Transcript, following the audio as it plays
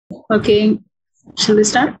Okay, shall we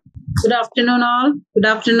start? Good afternoon, all. Good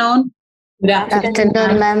afternoon. Good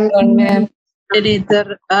afternoon, ma'am.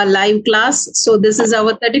 Another live class. So this is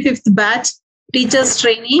our 35th batch teachers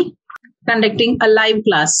trainee conducting a live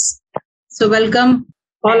class. So welcome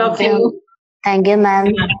all of you. Thank you,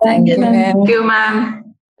 ma'am. Thank you, ma'am. Thank you,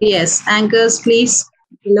 ma'am. Yes, anchors, please.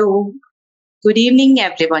 Hello. Good evening,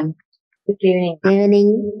 everyone. Good evening.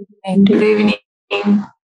 Good evening.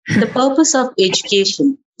 The purpose of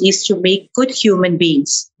education is to make good human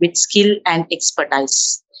beings with skill and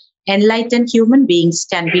expertise. Enlightened human beings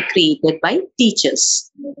can be created by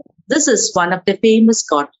teachers. This is one of the famous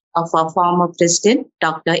quotes of our former president,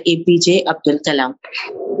 Dr. APJ Abdul Kalam.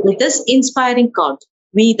 With this inspiring quote,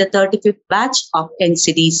 we, the 35th batch of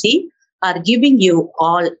NCDC, are giving you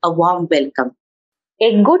all a warm welcome.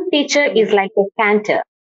 A good teacher is like a canter.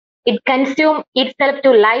 It consumes itself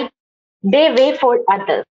to light their way for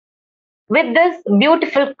others. With this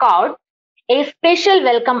beautiful quote, a special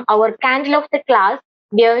welcome our candle of the class,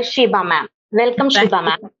 dear Sheeba ma'am. Welcome, Sheeba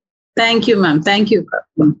ma'am. Thank you, ma'am. Thank you.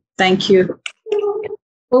 Thank you.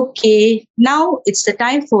 Okay, now it's the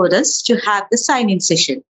time for us to have the sign-in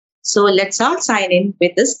session. So let's all sign in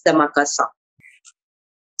with this Dhamaka song.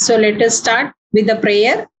 So let us start with the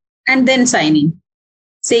prayer and then sign in.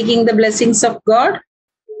 Seeking the blessings of God.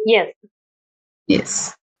 Yes.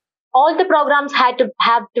 Yes. All the programs have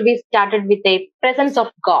to be started with a presence of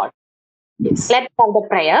God. Yes. Let's have the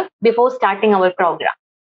prayer before starting our program.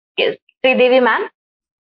 Yes. Sri Devi ma'am.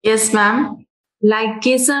 Yes, ma'am. Like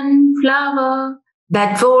a sunflower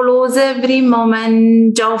that follows every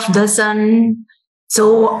moment of the sun.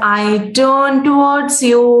 So I turn towards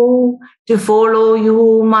you to follow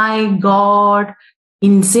you, my God.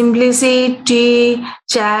 In simplicity,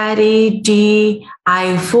 charity,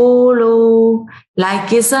 I follow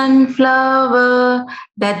like a sunflower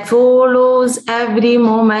that follows every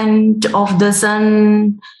moment of the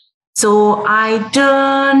sun. So I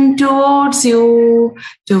turn towards you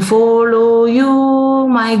to follow you,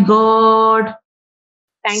 my God.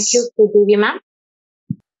 Thank you, Sri Devi ma'am.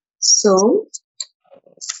 So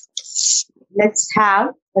let's have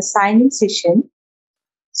a sign-in session.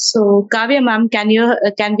 So Kavya ma'am, can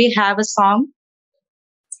we have a song?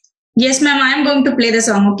 Yes, ma'am. I am going to play the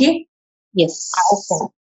song. Okay. Yes.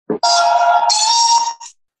 Okay.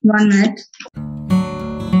 1 minute.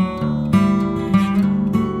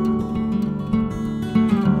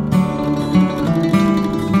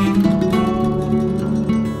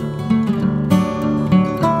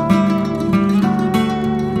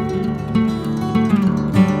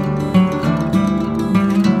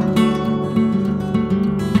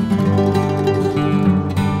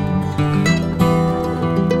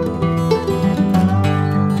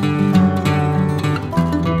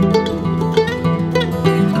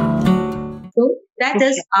 So that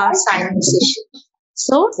is our sign-in session.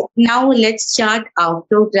 So now let's start our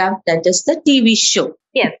program, that is the TV show.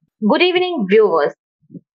 Yes. Good evening, viewers.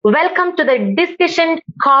 Welcome to the Discussion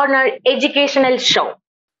Corner Educational Show.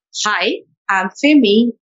 Hi, I'm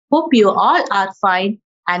Femi. Hope you all are fine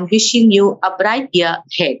and wishing you a bright year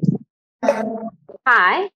ahead.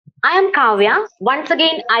 Hi, I am Kavya. Once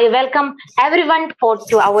again, I welcome everyone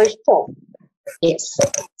to our show. Yes.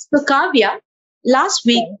 So Kavya, last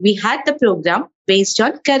week we had the program based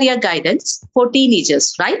on career guidance for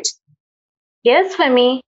teenagers, right? Yes,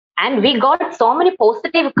 Femi. And we got so many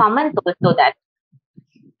positive comments also that.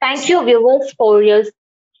 Thank you, viewers, for your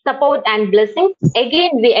support and blessings. Again,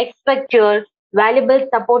 we expect your valuable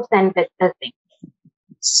supports and blessings.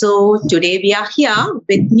 So today we are here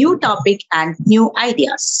with new topic and new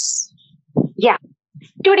ideas. Yeah.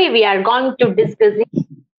 Today we are going to discuss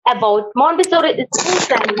about Montessori schools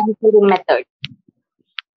and Montessori method.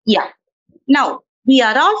 Yeah. Now, we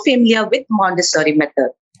are all familiar with Montessori method.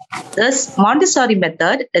 This Montessori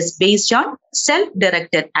method is based on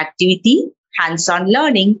self-directed activity, hands-on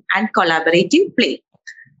learning, and collaborative play.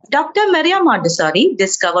 Dr. Maria Montessori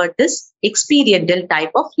discovered this experiential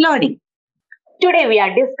type of learning. Today we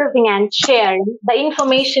are discussing and sharing the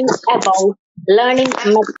information about learning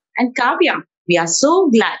method. And Kavya, we are so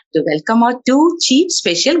glad to welcome our two chief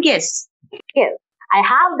special guests. Yes, I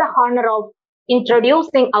have the honor of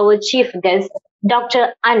introducing our chief guest,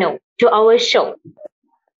 Dr. Anu, to our show.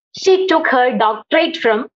 She took her doctorate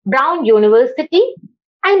from Brown University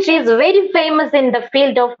and she is very famous in the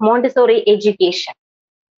field of Montessori education.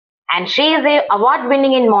 And she is an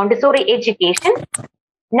award-winning in Montessori education.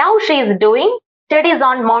 Now she is doing studies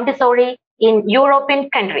on Montessori in European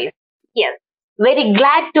countries. Yes, very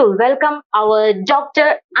glad to welcome our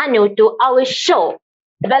Dr. Anu to our show.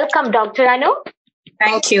 Welcome, Dr. Anu.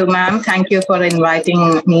 Thank you, ma'am. Thank you for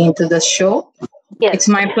inviting me to the show. Yes. It's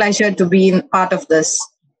my pleasure to be in part of this.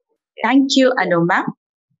 Thank you, Anu ma'am.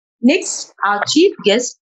 Next, our chief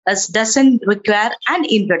guest doesn't require an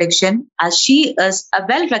introduction as she is a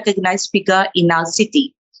well-recognized figure in our city.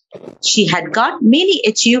 She had got many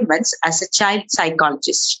achievements as a child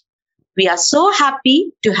psychologist. We are so happy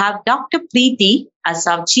to have Dr. Preeti as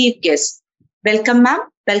our chief guest. Welcome, ma'am.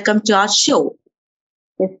 Welcome to our show.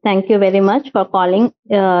 Yes, thank you very much for calling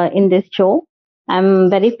in this show. I'm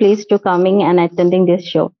very pleased to coming and attending this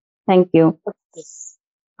show. Thank you.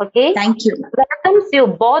 Okay. Thank you. Welcomes you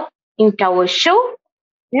both into our show.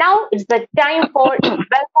 Now it's the time for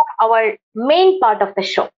welcome our main part of the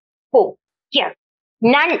show. Who? Yes.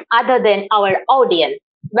 None other than our audience.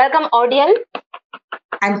 Welcome, audience.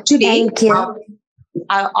 And today, Thank you.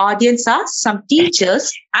 our audience are some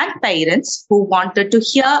teachers and parents who wanted to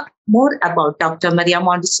hear more about Dr. Maria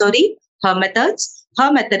Montessori, her methods,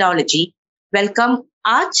 her methodology. Welcome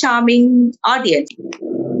our charming audience.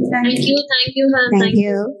 Thank you, ma'am. Thank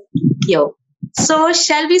you. Yo. So,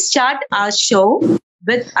 shall we start our show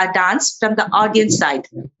with a dance from the audience side?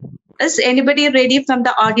 Is anybody ready from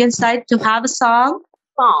the audience side to have a song?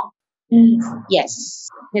 Song. Yes.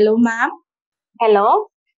 Hello, ma'am. Hello.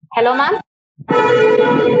 Hello, ma'am.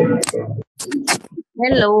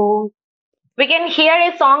 Hello. We can hear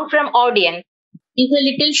a song from audience. She's a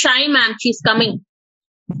little shy, ma'am. She's coming.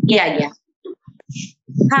 Yeah.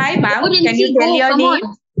 Hi, ma'am. Go, Can you Nancy, tell go, your come name?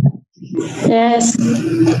 on. Yes.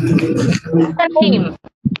 The name.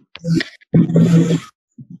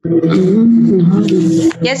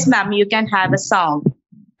 Yes, ma'am. You can have a song.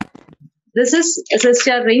 This is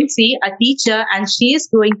Sister Rincy, a teacher, and she is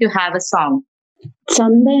going to have a song.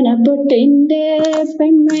 ചന്ദനപ്പൊട്ടിന്റെ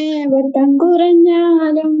പെണ്ണെ വട്ടം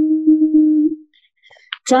കുറഞ്ഞാലും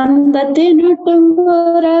ചന്തത്തിനൊട്ടും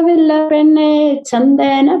കുറവില്ല പെണ്ണെ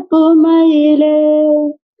ചന്ദനപ്പൂമയില്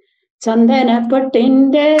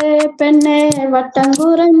ചന്ദനപ്പൊട്ടിന്റെ പെണ്ണെ വട്ടം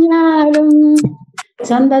കുറഞ്ഞാലും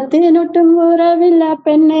ചന്തത്തിനൊട്ടും കുറവില്ല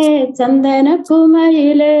പെണ്ണെ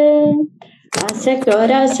ചന്ദനപ്പൂമയില്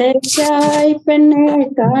ആശയ്ക്കൊരാശയ്ക്കായി പെണ്ണെ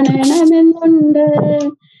കാണണമെന്നുണ്ട്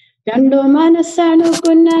രണ്ടു മനസ്സാണു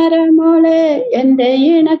പുന്നാര മോളെ എന്റെ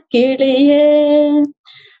ഇണക്കിളിയെ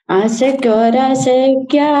ആശയ്ക്കൊരാശയ്ക്കായി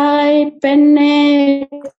പെണ്ണെ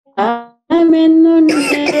കാണണമെന്നുണ്ട്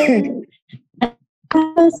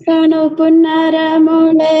മനസ്സാണു പുന്നാര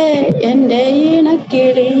മോളെ എന്റെ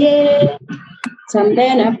ഇണക്കിളിയെ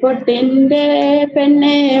ചന്ദനപ്പൊട്ടിന്റെ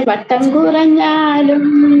പെണ്ണെ വട്ടം കുറഞ്ഞാലും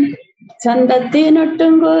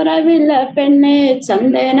ചന്തത്തിനൊട്ടും കുറവില്ല പെണ്ണെ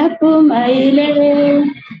ചന്ദനപ്പൂമയിലേ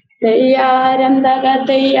തെയ്യാരം തക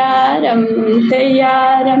തെയ്യാരം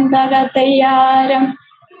തെയ്യാരം തക തെയ്യാരം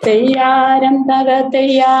തെയ്യാരം തക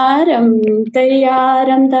തെയ്യാരം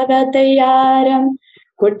തെയ്യാരം തക തെയ്യാരം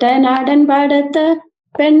കുട്ടനാടൻ പാടത്ത്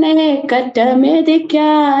പെണ്ണെ കറ്റമെതിക്കാനായി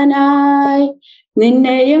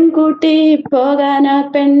നിന്നെയും കൂട്ടി പോകാനാ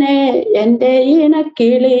പെണ്ണെ എന്റെ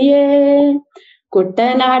ഇണക്കിളിയെ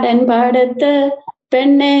കുട്ടനാടൻ പാടത്ത്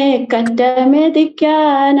പെണ്ണെ കറ്റമെതിക്കാനായി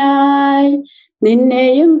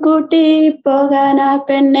നിന്നെയും കൂട്ടി പോകാനാ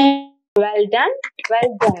പെണ്ണെ. Well done,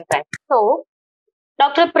 guys. So,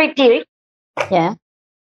 Dr. Preeti, Yeah.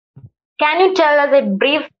 can you tell us a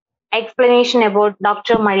brief explanation about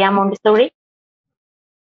Dr. Maria Montessori?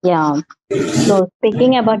 Yeah. So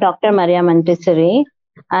speaking about Dr. Maria Montessori,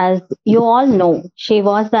 as you all know, she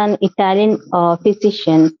was an Italian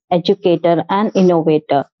physician, educator, and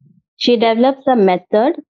innovator. She developed a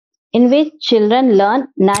method in which children learn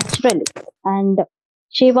naturally, and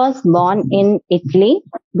she was born in Italy,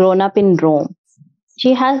 grown up in Rome.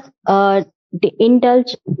 She has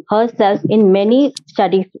indulged herself in many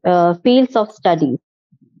studies, fields of studies,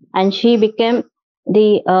 and she became the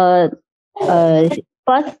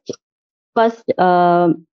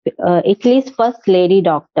Italy's first lady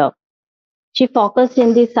doctor. She focused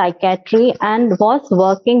in the psychiatry and was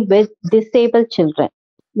working with disabled children.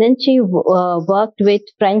 Then she worked with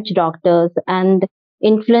French doctors and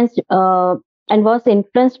was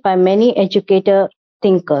influenced by many educator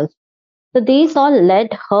thinkers. So these all led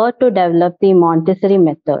her to develop the Montessori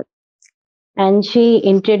method. And she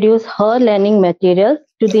introduced her learning materials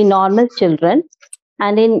to the normal children.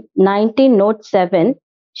 And in 1907,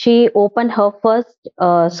 she opened her first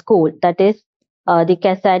school, that is the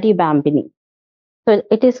Casati Bambini. So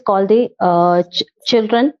it is called the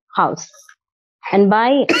Children House. And by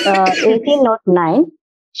 1809,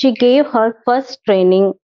 she gave her first training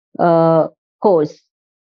course.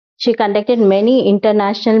 She conducted many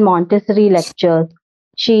international Montessori lectures.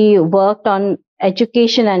 She worked on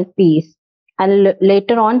education and peace. And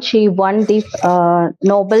later on, she won the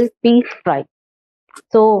Nobel Peace Prize.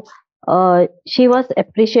 So she was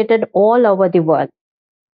appreciated all over the world.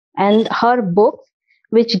 And her books,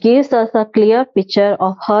 which gives us a clear picture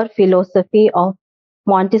of her philosophy of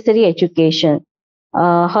Montessori education.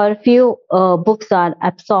 Her few books are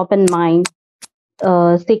Absorbent Mind,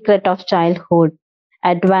 Secret of Childhood,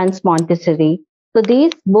 Advanced Montessori. So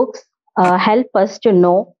these books help us to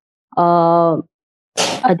know the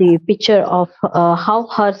picture of how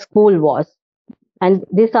her school was. And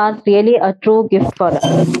these are really a true gift for us.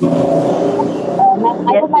 Ma'am,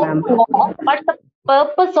 I Yes, would like ma'am. to know what's the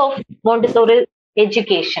purpose of Montessori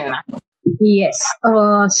education, ma'am? Yes.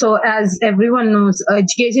 So as everyone knows,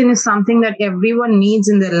 education is something that everyone needs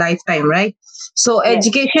in their lifetime, right? So Yes.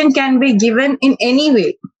 education can be given in any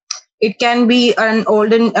way. It can be an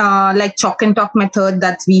olden like chalk and talk method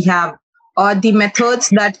that we have, or the methods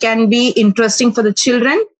that can be interesting for the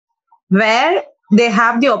children, where they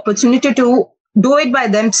have the opportunity to do it by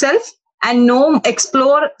themselves and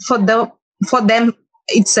explore for them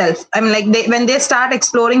itself. I mean, like when they start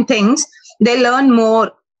exploring things, they learn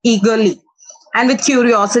more eagerly and with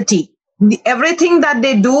curiosity. Everything that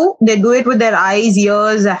they do it with their eyes,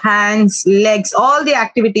 ears, hands, legs. All the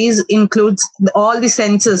activities includes all the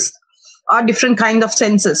senses, or different kind of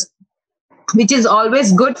senses, which is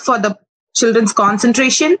always good for the children's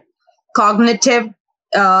concentration, cognitive,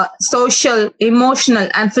 social, emotional,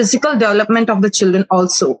 and physical development of the children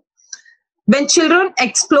also. When children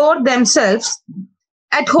explore themselves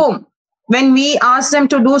at home, when we ask them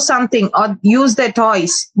to do something or use their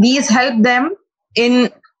toys, these help them in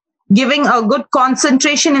giving a good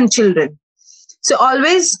concentration in children. So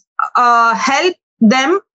always help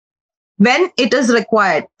them when it is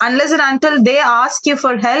required. Unless and until they ask you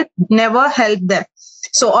for help, never help them.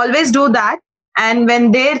 So always do that. And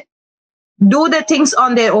when they do the things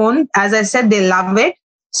on their own, as I said, they love it.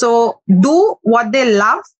 So do what they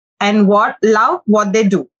love and love what they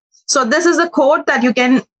do. So this is a quote that you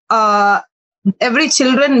can, every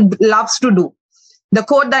children loves to do. The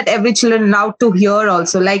quote that every children love to hear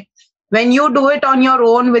also. Like when you do it on your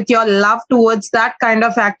own with your love towards that kind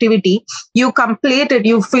of activity, you complete it.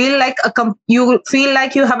 You feel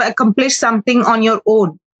like you have accomplished something on your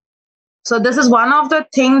own. So this is one of the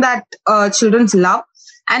thing that children's love.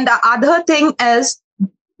 And the other thing is,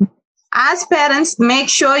 as parents, make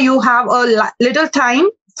sure you have a little time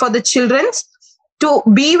for the children to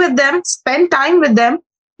be with them, spend time with them,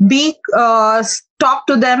 talk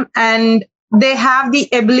to them, and they have the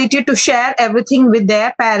ability to share everything with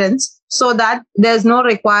their parents, so that there's no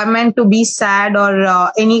requirement to be sad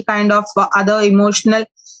or any kind of other emotional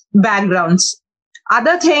backgrounds.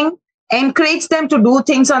 Other thing, encourage them to do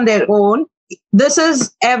things on their own. This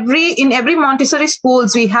is in every Montessori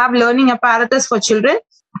schools, we have learning apparatus for children,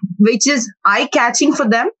 which is eye-catching for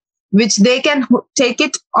them, which they can take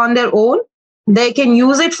it on their own. They can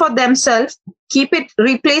use it for themselves,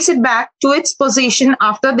 replace it back to its position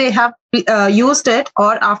after they have used it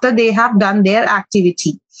or after they have done their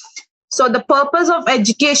activity. So the purpose of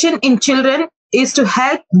education in children is to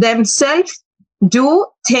help themselves do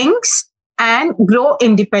things and grow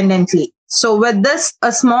independently. So with this,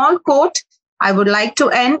 a small quote, I would like to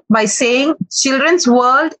end by saying children's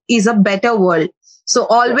world is a better world. So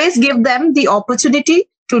always give them the opportunity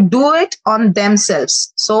to do it on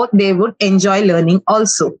themselves, so they would enjoy learning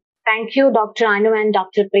also. Thank you, Dr. Anu and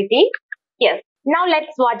Dr. Preeti. Yes. Now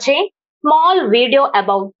let's watch a small video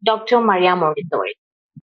about Dr. Maria Montessori.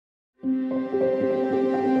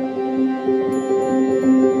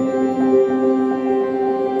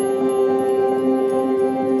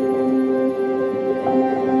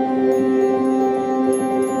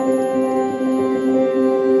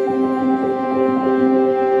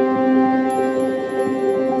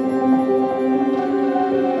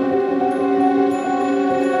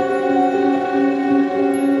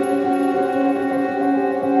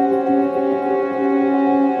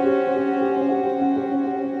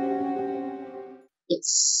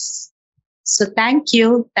 Yes. So thank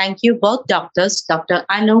you both doctors, Dr.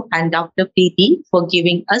 Anu and Dr. Preeti, for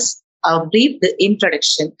giving us a brief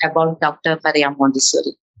introduction about Dr. Maria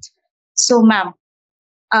Montessori. So ma'am,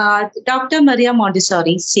 Dr. Maria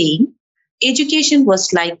Montessori saying, education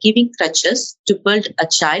was like giving crutches to build a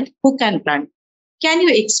child who can run. Can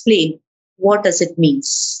you explain what does it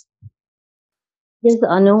means? Yes,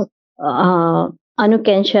 Anu. Anu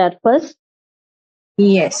can share first.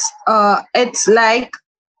 Yes, it's like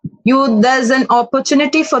there's an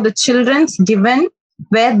opportunity for the children given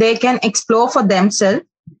where they can explore for themselves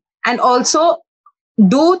and also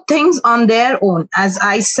do things on their own. As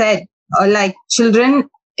I said, like children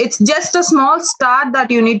it's just a small start that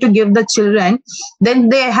you need to give the children. Then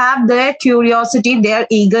they have their curiosity, their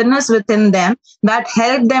eagerness within them that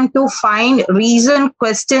help them to find reason,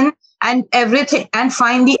 question, and everything, and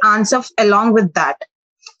find the answer along with that.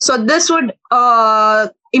 So this would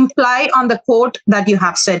imply on the quote that you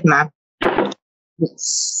have said, ma'am.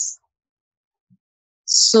 Yes.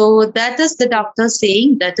 So that is the doctor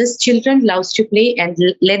saying that is children loves to play and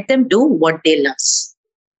let them do what they love.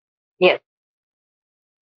 Yes.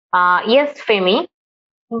 Yes, Femi.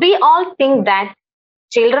 We all think that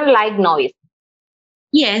children like noise.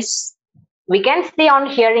 Yes. We can see on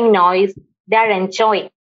hearing noise, they are enjoying.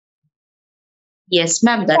 Yes,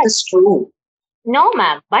 ma'am, that is true. No,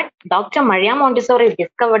 ma'am, but Dr. Maria Montessori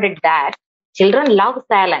discovered that children love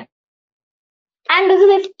silence. And this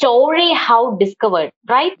is a story how discovered,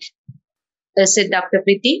 right? Is it Dr.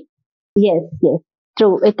 Preeti? Yes,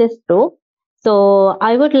 true. It is true. So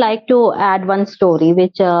I would like to add one story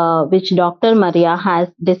which Dr. Maria has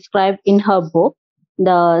described in her book,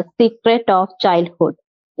 The Secret of Childhood.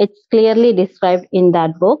 It's clearly described in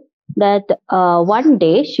that book that one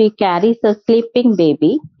day she carries a sleeping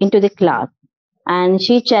baby into the class and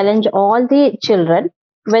she challenged all the children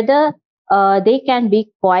whether they can be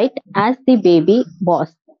quiet as the baby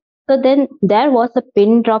was. So then there was a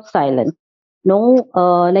pin drop silence. No,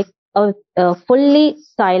 fully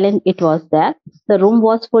silent it was there. The room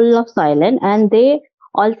was full of silence and they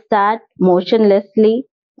all sat motionlessly,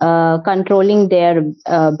 controlling their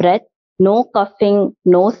breath, no coughing,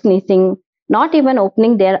 no sneezing, not even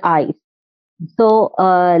opening their eyes. So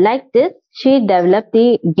like this, she developed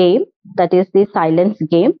the game, that is the silence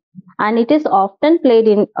game, and it is often played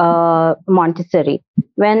in Montessori.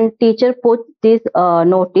 When teacher puts this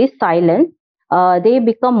notice silence, they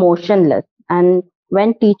become motionless, and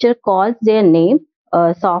when teacher calls their name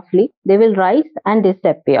softly, they will rise and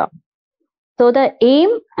disappear. So the aim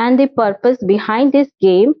and the purpose behind this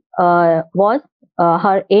game was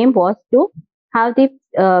her aim was to have the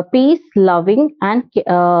peace, loving, and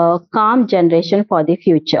calm generation for the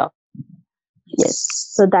future.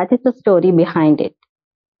 Yes. So that is the story behind it.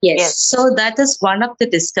 Yes. So that is one of the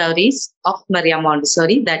discoveries of Maria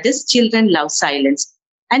Montessori, that is children love silence.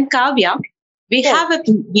 And Kavya, we have a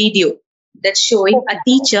video that's showing a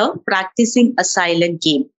teacher practicing a silent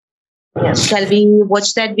game. Yes. Shall we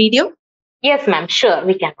watch that video? Yes, ma'am. Sure,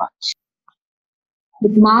 we can watch.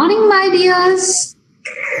 Good morning, my dears.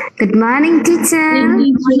 Good morning, teacher.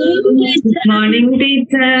 Good morning,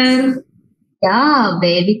 teacher. Yeah,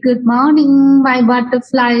 very good morning, my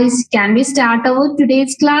butterflies. Can we start our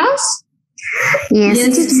today's class? Yes,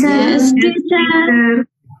 teacher. Yes, teacher.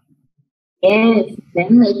 Yes,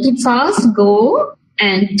 then make it fast. Go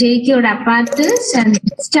and take your apparatus and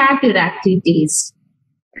start your activities.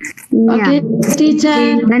 Yeah. Okay,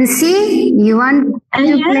 teacher. Nancy, you want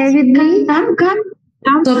to play with me? Come.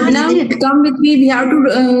 So now come with me. We have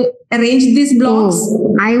to arrange these blocks.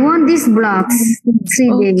 Oh, I want these blocks. See,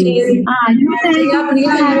 baby. Priya, you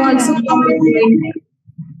also come with me.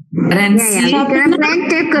 Yeah. We can play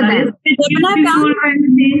together.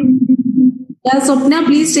 Yeah, Swapna,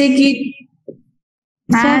 please take it.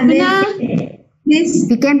 Swapna, Yes.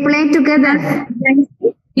 We can play together.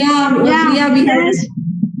 yeah, Priya, we have.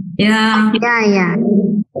 Yeah. Yeah.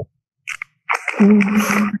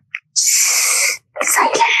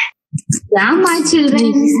 Yeah, my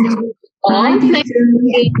children. All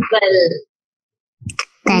playing well.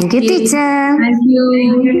 Thank you, teacher. Thank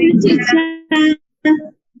you, teacher.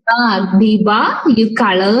 Diba, you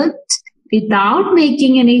colored without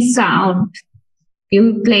making any sound.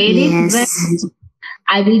 You played it well.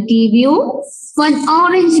 I will give you one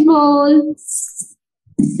orange ball.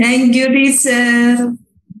 Thank you, teacher.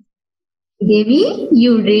 Devi,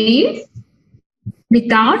 you read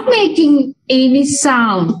without making any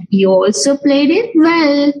sound. You also played it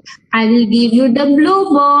well. I will give you the blue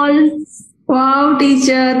ball. Wow,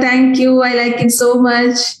 teacher. Thank you. I like it so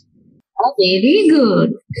much. Very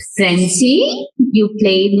good. Francie, you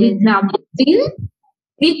played with number fill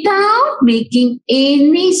without making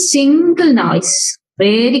any single noise.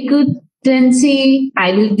 Very good, Francie.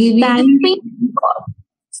 I will give you the pink ball.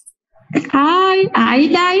 I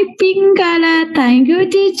like pink color. Thank you,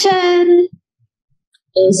 teacher.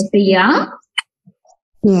 Yes, Priya.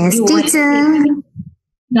 Yes, teacher.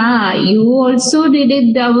 Yeah, you also did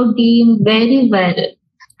it our game very well.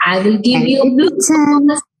 I will give you blue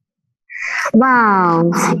ball.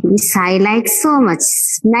 Wow, this I like so much.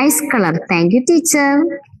 Nice color. Thank you, teacher.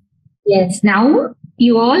 Yes, now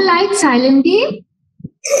you all like silent game?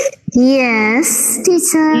 Yes,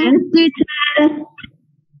 teacher.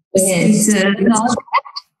 Yes. Now,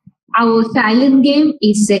 our silent game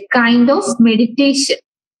is a kind of meditation.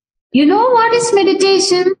 You know what is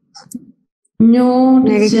meditation? No,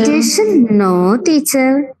 teacher. Meditation? No,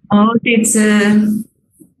 teacher. Oh, teacher.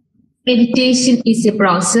 Meditation is a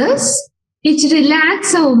process which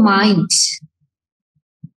relaxes our mind.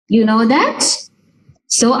 You know that?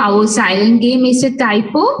 So our silent game is a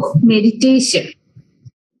type of meditation.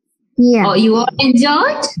 Yeah. Oh, you all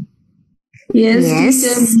enjoyed? Yes,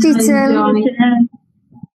 teacher.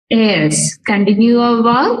 Yes. Continue your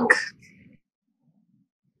work.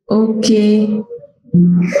 Okay.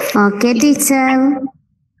 Okay, teacher.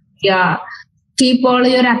 Yeah. Keep all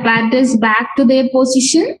your apparatus back to their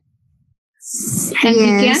position. And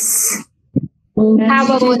Yes. we can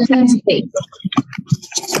have our lunch break.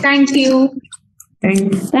 Thank you. Thank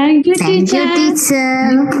you, Thank teacher.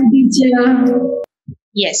 you, teacher.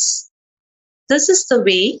 Yes, this is the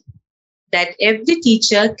way that every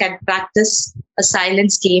teacher can practice a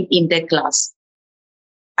silence game in their class.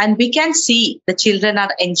 And we can see the children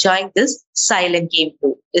are enjoying this silent game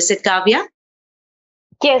too. Is it, Kavya?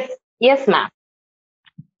 Yes, ma'am.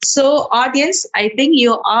 So, audience, I think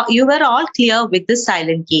you were all clear with the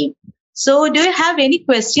silent game. So, do you have any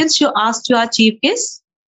questions to ask to our chief guest?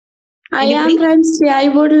 I am Ramsey. I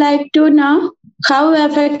would like to know how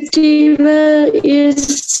effective is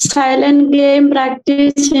silent game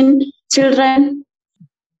practice in children.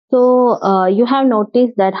 So you have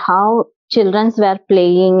noticed that how children were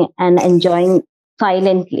playing and enjoying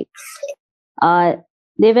silently.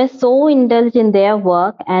 They were so indulged in their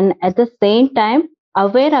work and at the same time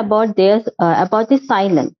aware about about the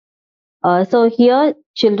silence. So here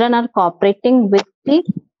children are cooperating with the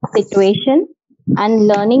situation and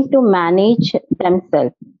learning to manage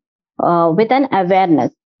themselves with an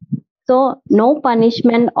awareness. So no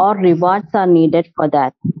punishment or rewards are needed for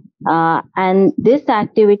that. And this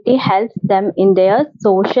activity helps them in their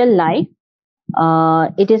social life.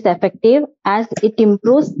 It is effective as it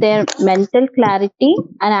improves their mental clarity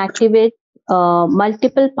and activates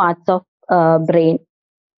multiple parts of brain.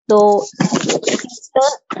 So,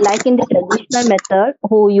 like in the traditional method,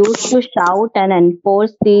 who used to shout and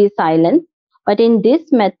enforce the silence, but in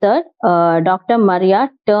this method, Dr.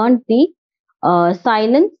 Maria turned the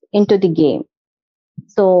silence into the game.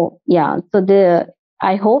 So, yeah, so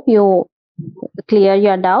I hope you clear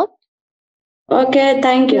your doubt. Okay,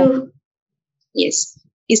 thank you. Yes.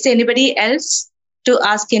 Is there anybody else to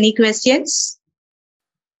ask any questions?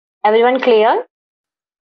 Everyone clear?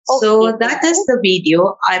 So Okay. that is the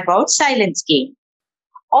video about silence game.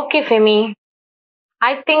 Okay, Femi.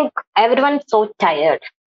 I think everyone's so tired.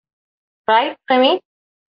 Right, Femi?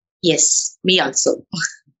 Yes, me also.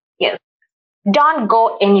 Yes. Don't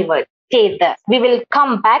go anywhere. Stay there. We will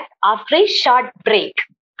come back after a short break.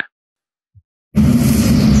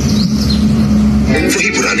 वही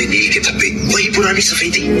पुराने नील के धब्बे, वही पुरानी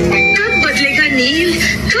सफेदी। कब बदलेगा नील,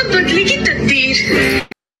 कब बदलेगी तकदीर?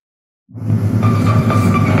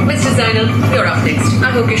 Mr. Zainal, you're up next.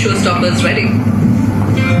 I hope your showstopper's ready.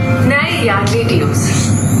 नए यार्डली ड्यूस,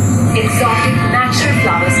 exotic natural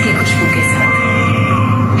flowers की खुशबू के साथ।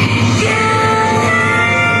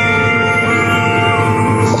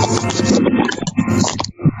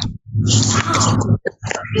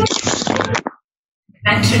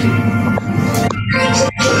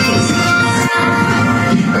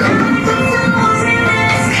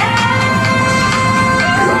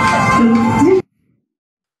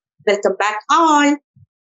 Welcome back all.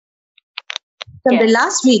 From the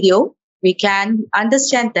last video, we can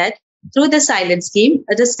understand that through the silence game,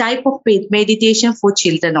 it is type of meditation for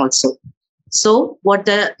children also. So what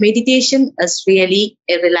the meditation is really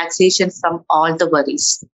a relaxation from all the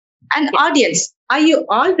worries. And audience, are you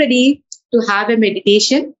all ready to have a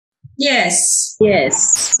meditation? Yes.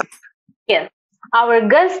 Yes. Our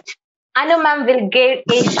guest, Anu ma'am, will give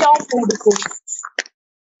a short meditation.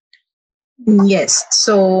 Yes.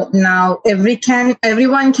 So now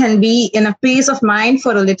everyone can be in a peace of mind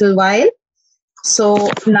for a little while. So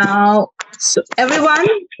now, everyone,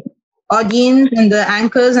 audience and the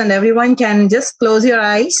anchors and everyone can just close your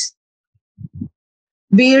eyes.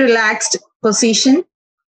 Be relaxed position.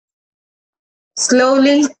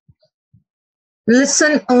 Slowly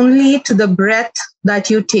listen only to the breath that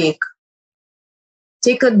you take.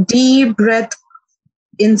 Take a deep breath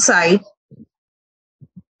inside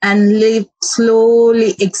and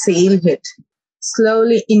slowly exhale it.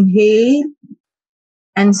 Slowly inhale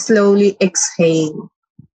and slowly exhale.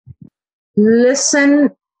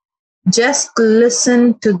 Just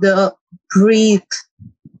listen to the breath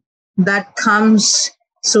that comes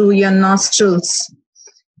through your nostrils.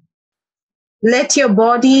 Let your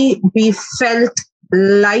body be felt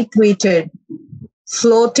light-weighted,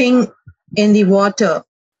 floating in the water.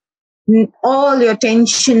 all your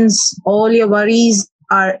tensions, all your worries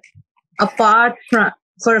are apart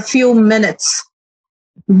for a few minutes.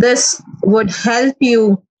 This would help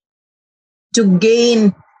you to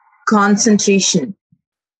gain concentration.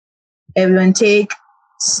 Everyone take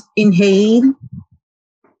inhale,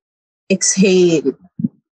 exhale.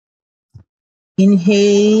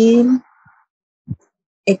 Inhale,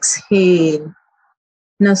 exhale.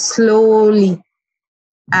 Now slowly,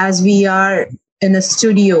 as we are in a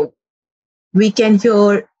studio, we can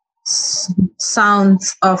hear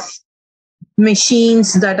sounds of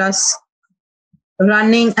machines that are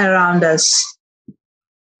running around us.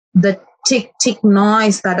 The tick tick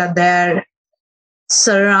noise that are there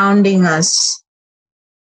surrounding us.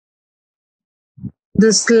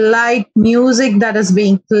 The slight music that is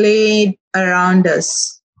being played around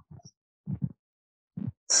us.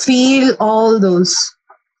 Feel all those.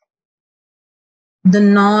 The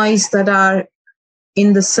noise that are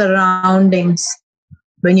in the surroundings.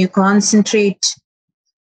 When you concentrate,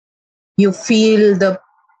 you feel the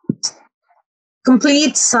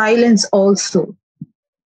complete silence also.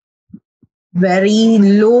 Very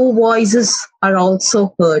low voices are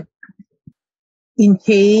also heard.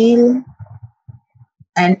 Inhale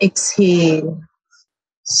and exhale.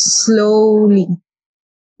 Slowly,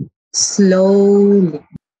 slowly.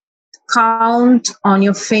 Count on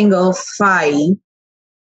your finger 5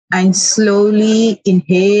 and slowly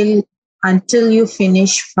inhale until you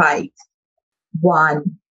finish 5.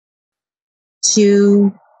 1,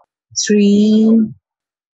 2, 3,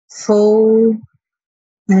 4,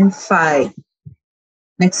 and 5.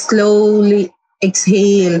 Next, slowly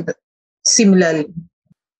exhale similarly.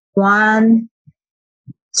 1,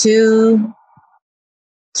 2,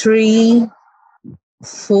 3,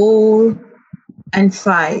 4, and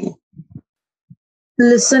 5.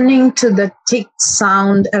 Listening to the tick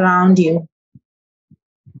sound around you.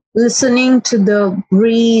 Listening to the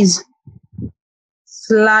breeze,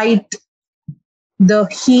 slight, the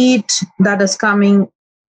heat that is coming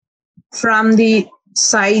from the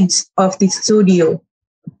sides of the studio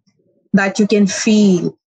that you can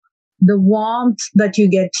feel, the warmth that you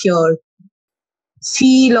get here.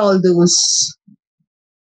 Feel all those.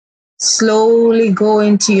 Slowly go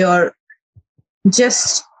into your,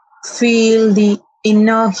 just feel the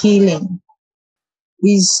inner healing.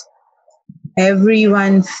 Is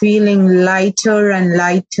everyone feeling lighter and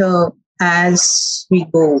lighter as we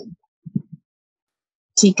go?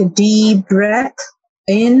 Take a deep breath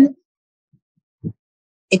in,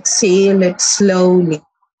 exhale it slowly.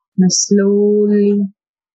 Now slowly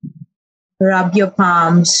rub your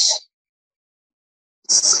palms.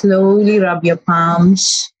 Slowly rub your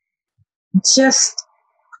palms. Just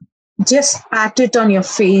pat it on your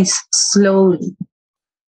face slowly.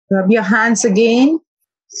 Rub your hands again.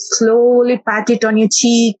 Slowly pat it on your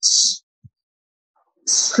cheeks.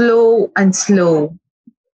 Slow and slow.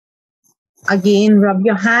 Again, rub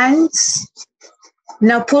your hands.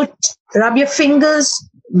 Now rub your fingers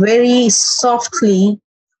very softly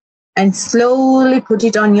and slowly put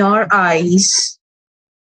it on your eyes.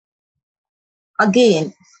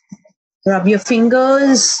 Again, rub your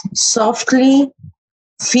fingers softly.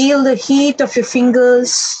 Feel the heat of your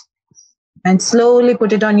fingers and slowly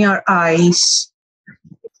put it on your eyes.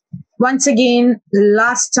 Once again,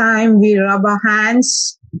 last time we rub our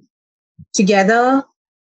hands together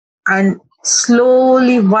and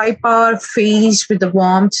slowly wipe our face with the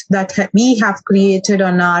warmth that we have created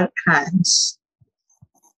on our hands.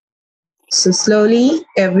 So slowly,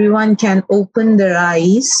 everyone can open their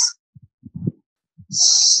eyes.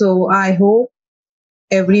 So I hope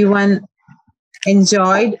everyone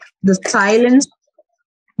enjoyed the silence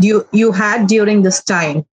you had during this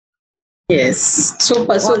time. Yes,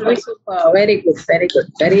 super, super, super. Very good, very good,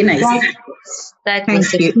 very nice. That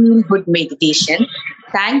was a feel-good meditation.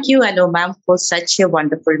 Thank you, Anu ma'am, for such a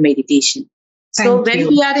wonderful meditation. So when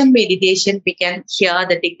we are in meditation, we can hear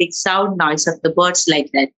the tick-tick sound noise of the birds like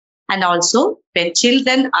that. And also, when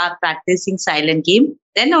children are practicing silent game,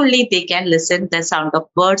 then only they can listen the sound of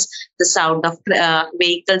birds, the sound of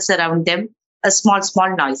vehicles around them,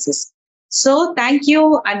 small noises. So thank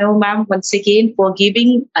you, Anu ma'am, once again for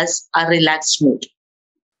giving us a relaxed mood.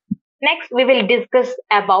 Next, we will discuss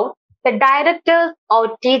about the directors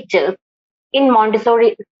or teachers in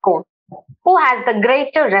Montessori school. Who has the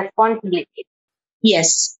greater responsibility?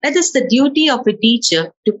 Yes, that is the duty of a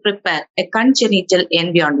teacher to prepare a congenital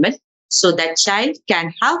environment so that child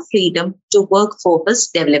can have freedom to work for his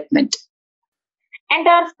development. And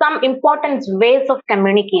there are some important ways of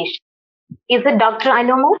communication. Is it Dr.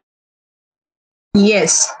 Anoma?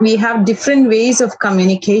 Yes, we have different ways of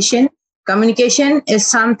communication Communication is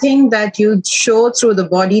something that you show through the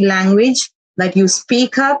body language, that you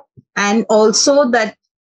speak up, and also that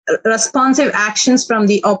responsive actions from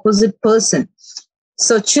the opposite person.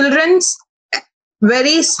 So children's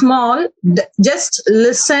very small, just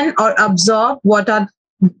listen or absorb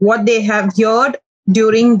what they have heard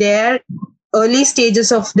during their early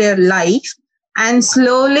stages of their life, and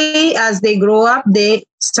slowly as they grow up, they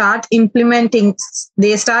start implementing,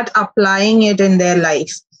 they start applying it in their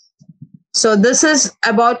life. So this is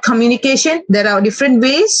about communication. There are different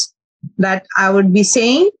ways that I would be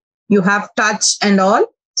saying. You have touch and all.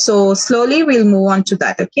 So slowly we'll move on to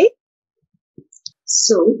that. Okay.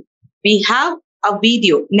 So we have a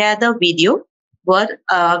video, another video where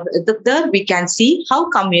there we can see how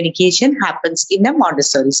communication happens in a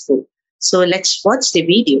Montessori school. So let's watch the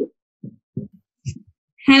video.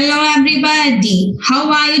 Hello everybody, how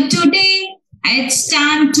are you today? It's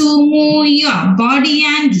time to move your body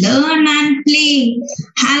and learn and play.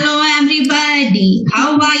 Hello everybody,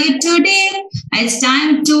 how are you today? It's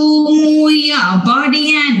time to move your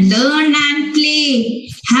body and learn and play.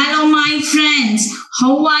 Hello my friends,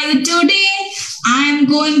 how are you today? I'm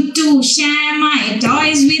going to share my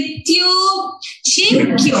toys with you.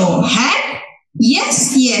 Shake your head.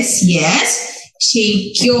 Yes, yes, yes.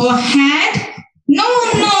 Shake your head. No,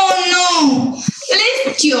 no, no.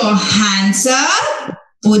 Lift your hands up.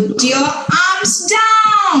 Put your arms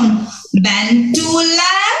down. Bend to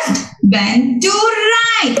left. Bend to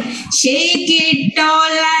right. Shake it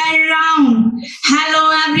all around.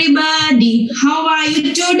 Hello everybody. How are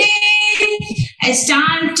you today? It's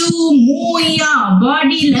time to move your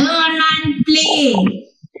body, learn and play.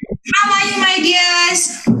 How are you, my dears?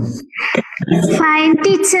 Fine,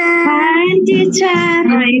 teacher. Fine, teacher.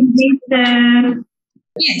 Fine, teacher.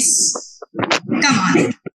 Yes. Come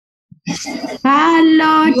on.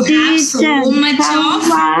 Hello, You teacher. have so much How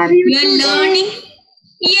of are you your today? learning.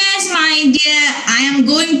 Yes, my dear. I am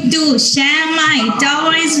going to share my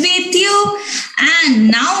toys with you. And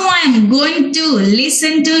now I am going to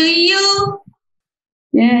listen to you.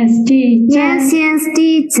 Yes, teacher. Yes, yes,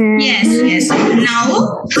 teacher. Yes, yes.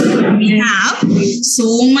 Now we have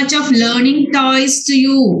so much of learning toys to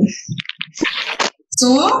you.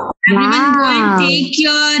 So everyone go and take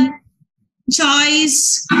your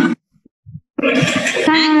choice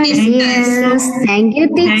and discuss. Yes, thank you,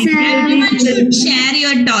 teacher. Everyone should share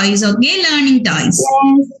your toys, okay? Learning toys.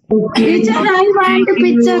 Teacher, I want a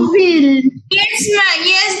picture wheel. Yes, ma.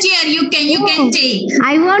 Yes, dear. You can take.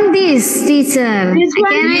 I want this, teacher. This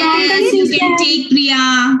one Can I Yes, you can take, Priya.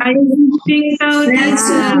 I think so.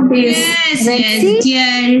 Yes, yes,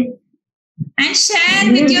 dear. And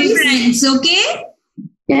share with your friends, okay?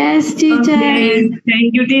 Yes, teacher.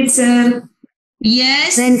 Thank you, teacher.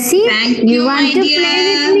 Yes. Nancy, Thank you you, want my to dear.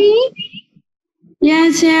 play with me?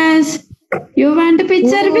 Yes, yes. You want a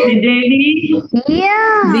picture wheel?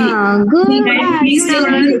 Yeah, good. You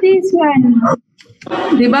take this one.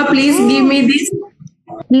 Diba, please give me this.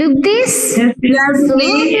 Look this. So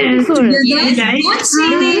beautiful. Yes, good,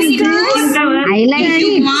 Sridevi, good. I like If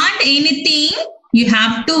you it. want anything, you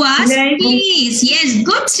have to ask, please. Yes,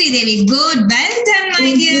 good, Sridevi. Good. Well done,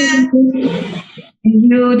 my dear.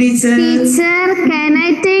 Teacher, can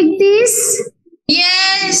I take this?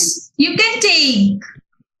 Yes, you can take.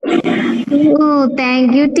 Oh,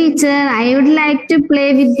 thank you, teacher. I would like to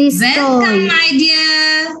play with this Welcome, toy. my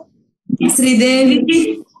dear.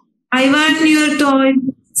 Sridevi, I want your toy.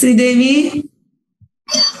 Sridevi.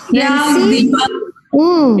 Nancy?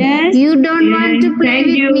 Oh, Yes. you don't want to play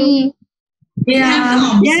with me. You have to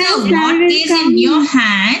observe what is in your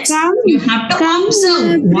hands. You have to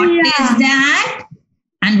observe what is that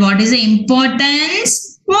and what is the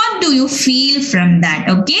importance. What do you feel from that?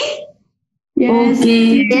 Okay. Yes.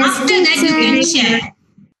 Yes, After that, you can share.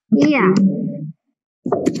 Yeah.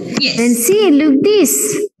 Yes. Nancy, look this.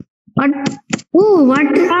 What? Oh,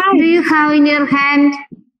 what do you have in your hand?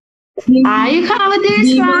 I have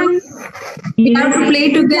this one. We have to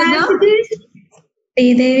play together.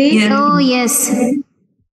 Devi. Oh, yes.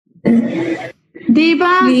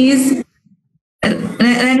 Deepa, Please.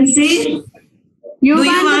 Nancy. you Do you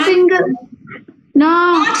want want- a finger? No,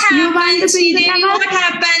 What you want happened, a finger Sridevi? cover? What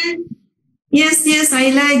happened? Yes, I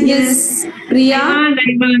like this. Priya.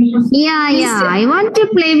 Yeah. I want to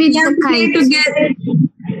play with the Play kite. together.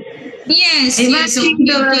 Yes, I yes. want Okay,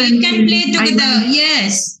 to okay. You can play I together. want-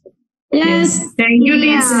 Yes. Yes. Thank you,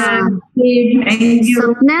 Yeah. teacher. Thank you.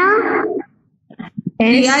 Swapna?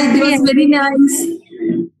 Priya, it was very nice.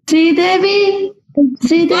 Sridevi. Why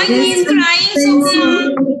Sridevi. are you crying, Sopna?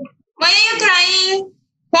 Why are you crying?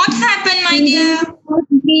 What happened, my dear?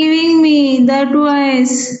 Giving me that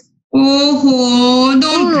voice. Oh,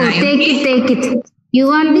 don't cry. Take it. You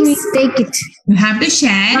want this? Take it. You have to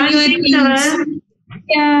share your things.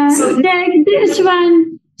 Yeah, take this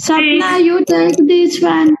one. Sapna, you take this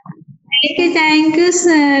one. Thank you,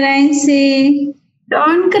 sir. I say.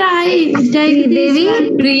 Don't cry. Take this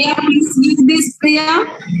one. Priya, please use this, Priya.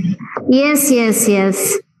 Yes.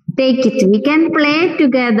 Take it. We can play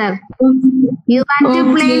together. You want to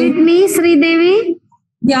play with me, Sri Devi?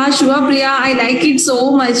 Yeah, sure, Priya. I like it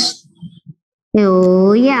so much.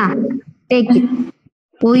 Oh, yeah. Take it.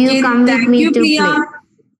 Oh, you come with me to Priya. play.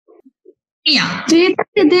 Yeah.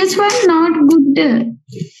 This one not good.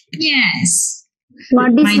 Yes.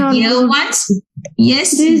 What is My not dear good? ones.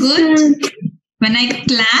 Yes, good. When I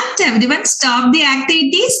clapped, everyone stopped the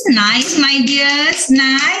activities. Nice, my dears.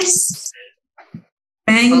 Nice.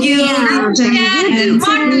 Thank you. Now share.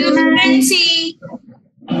 What do you friends see?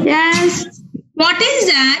 Yes. What is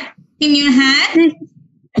that in your hand?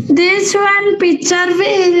 This one picture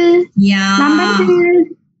wheel. Yeah. Number wheel.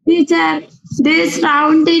 Teacher. This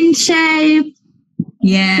round in shape.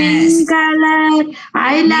 Yes. Pink color.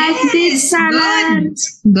 I like this color.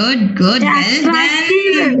 Good. Well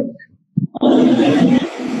done.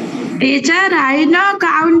 Teacher, I know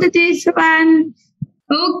count this one.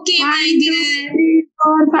 Okay, my dear. 3,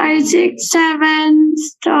 4, 5, 6, 7.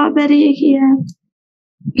 Strawberry here.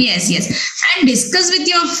 Yes. And discuss with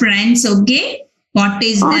your friends, okay? What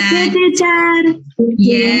is Okay, that? teacher.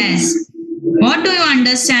 Yes. What do you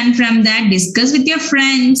understand from that? Discuss with your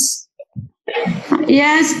friends.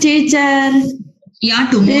 Yes, teacher. Yeah,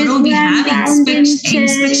 tomorrow we have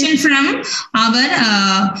inspection from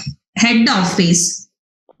our head office.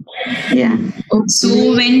 Yeah. So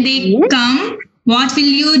when they come, what will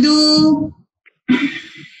you do?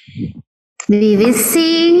 We will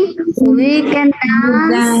sing. We can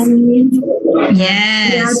dance.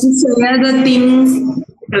 Yes. Share the things.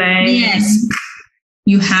 Yes.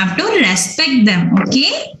 You have to respect them,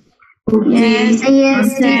 okay? Yes.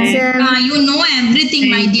 Yes, teacher. You know everything,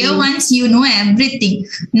 my dear ones. You know everything.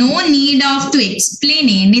 No need of to explain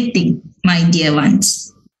anything, my dear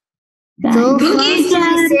ones. So first we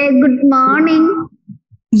say good morning.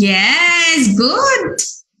 Yes, good.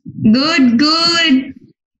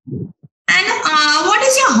 And what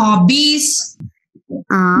is your hobbies?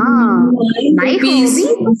 My hobby?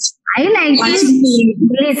 I like to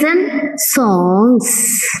listen songs.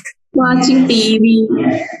 Watching TV.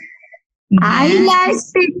 I like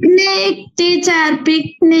picnic, teacher.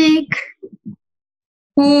 Picnic.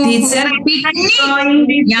 Teacher,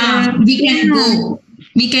 picnic. Yeah, we can go.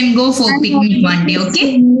 We can go for picnic one day,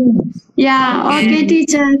 okay? Yeah, okay,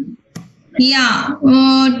 teacher. Yeah.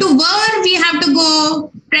 To where we have to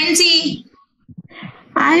go, Francie?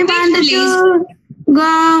 I want to go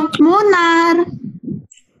Munnar.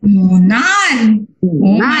 Munnar.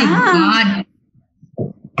 Oh my God.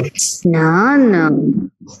 No.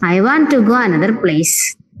 I want to go another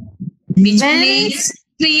place. Which place,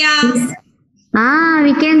 Priya?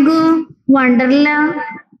 We can go Wonderla.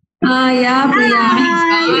 Yeah,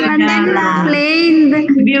 Wonderla. Play in the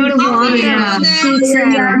water.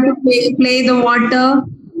 Play the water.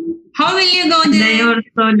 How will you go there? They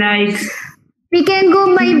also like. We can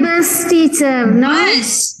go by bus, teacher. No?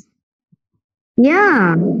 Bus.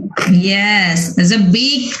 Yeah. Yes, there's a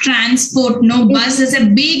big transport. No, bus is a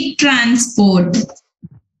big transport.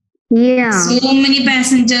 Yeah. So many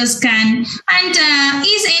passengers can. And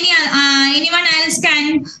is anyone else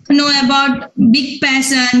can know about big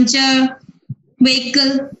passenger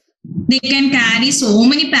vehicle? They can carry so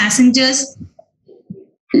many passengers.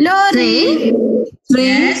 Lorry.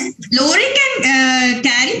 Yes, lorry can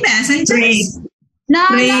carry passengers. No,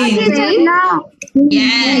 teacher, no.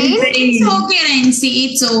 Yes, it's okay, Nancy.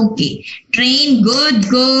 It's okay. Train,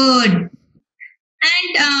 good.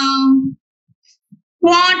 And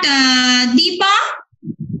what, Deepa?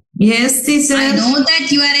 Yes, teacher. I know that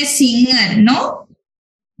you are a singer, no?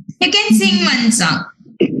 You can sing one song.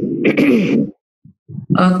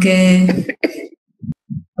 Okay.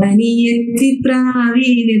 പനിയെത്തി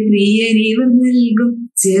പ്രാവിന് പ്രിയനിവർ നൽകും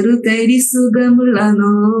ചെറുതരി സുഖമുള്ള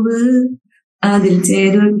now അതിൽ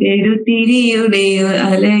ചെറുതിരിയുടെ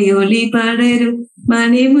അലയൊലി പടരും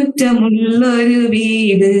മണിമുറ്റമുള്ളൊരു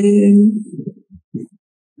വീട്.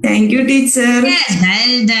 Thank you, teacher. Yes,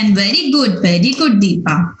 well done. Very good,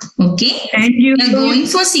 Deepa. Okay. Thank you. You are going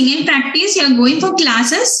for singing practice. You are going for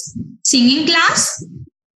classes. Singing class.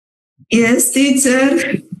 Yes, teacher.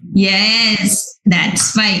 Yes, that's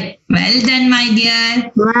fine. Well done, my dear.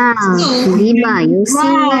 Wow, So, Deepa, you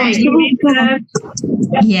sing.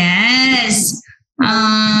 Yes.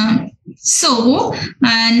 So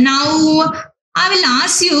now I will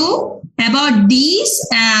ask you about these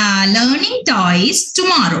learning toys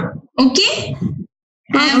tomorrow. Okay?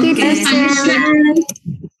 Okay, teacher.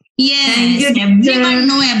 Yes, everyone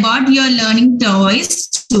know about your learning toys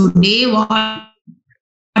today. What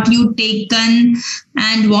you taken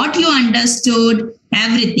and what you understood,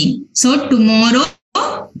 everything. So tomorrow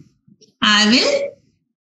I will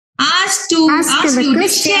ask you to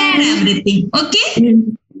share everything. Okay?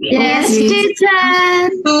 Yes, teacher.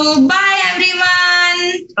 So bye everyone.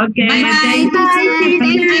 Okay. Bye bye.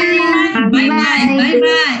 Bye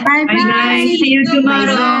bye. Bye bye. See you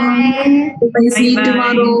tomorrow. See you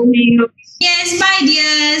tomorrow. Yes, bye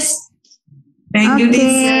dears. Thank you,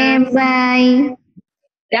 Okay, Lisa. bye.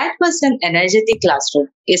 That was an energetic classroom.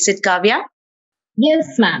 Is it, Kavya?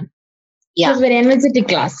 Yes, ma'am. It Yeah. was very energetic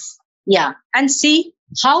class. Yeah. And see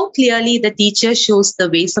how clearly the teacher shows the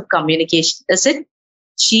ways of communication. Is it?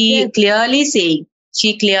 She clearly saying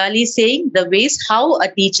the ways how a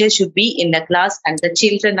teacher should be in a class and the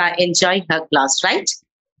children are enjoying her class, right?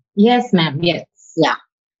 Yes, ma'am. Yes. Yeah.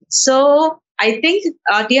 So I think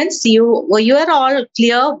audience, you are all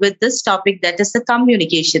clear with this topic, that is the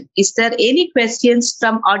communication. Is there any questions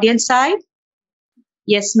from audience side?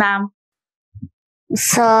 Yes, ma'am.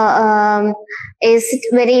 So, is it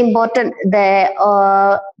very important?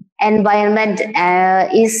 The environment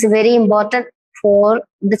is very important for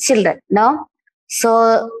the children, no?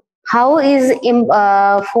 So, how is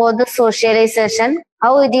for the socialization?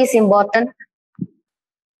 How it is important?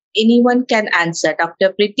 Anyone can answer,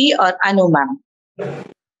 Dr. Priti or Anu, ma'am.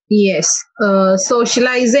 Yes,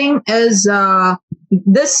 socializing is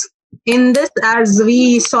this. In this, as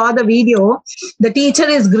we saw the video, the teacher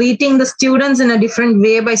is greeting the students in a different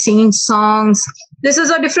way by singing songs. This is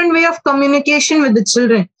a different way of communication with the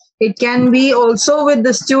children. It can be also with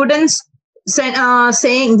the students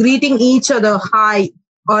saying, greeting each other hi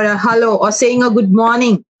or a hello, or saying a good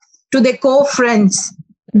morning to their co-friends.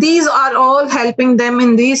 These are all helping them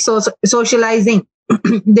in these socializing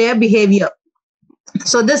their behavior.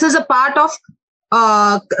 So this is a part of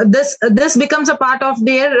this becomes a part of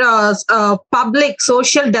their public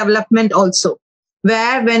social development also,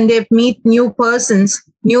 where when they meet new persons,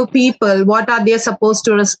 new people, what are they supposed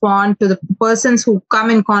to respond to the persons who come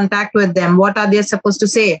in contact with them? What are they supposed to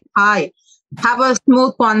say? Hi, have a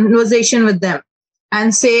smooth conversation with them,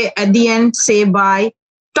 and say at the end, say bye.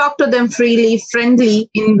 Talk to them freely, friendly,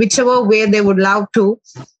 in whichever way they would love to,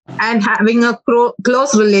 and having a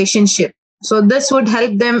close relationship. So this would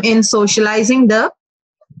help them in socializing the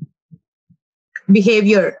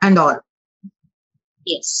behavior and all.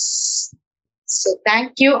 Yes. So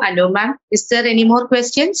thank you, Anu, ma'am. Is there any more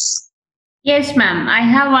questions? Yes, ma'am. I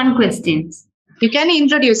have one question. You can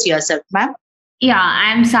introduce yourself, ma'am. Yeah,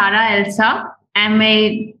 I'm Sarah Elsa. I'm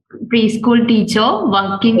a preschool teacher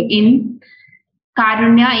working in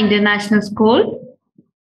Karunya International School.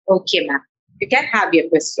 Okay, ma'am. You can have your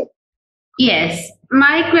question. Yes.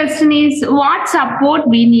 My question is, what support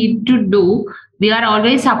we need to do? We are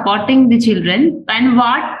always supporting the children, and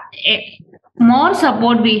what more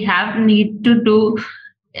support we have need to do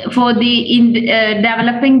for the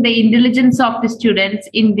developing the intelligence of the students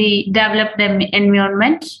in the developed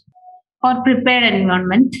environment or prepared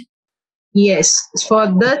environment? Yes, for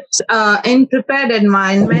that in prepared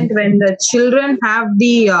environment, when the children have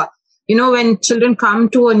the when children come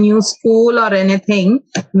to a new school or anything,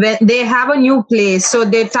 when they have a new place, so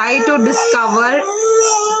they try to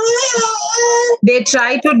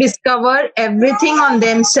discover everything on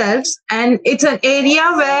themselves, and it's an area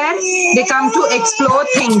where they come to explore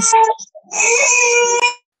things.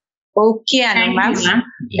 Okay, Anu, ma'am.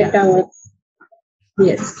 Yeah.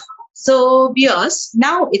 Yes. So viewers,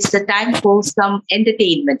 now it's the time for some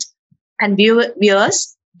entertainment. And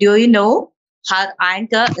viewers, do you know her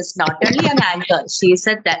anchor is not only an anchor, she is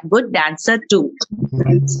a good dancer too.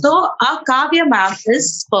 So our Kavya ma'am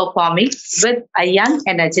is performing with a young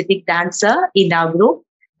energetic dancer in our group,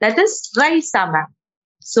 that is Raisa ma'am.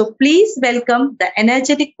 So please welcome the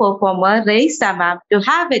energetic performer Raisa ma'am to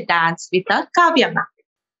have a dance with our Kavya ma'am.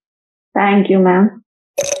 Thank you, ma'am.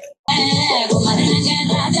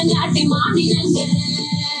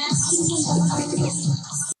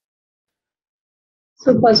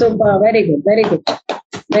 Super, super. Very good. Very good.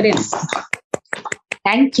 Very nice.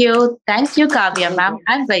 Thank you, Kavya ma'am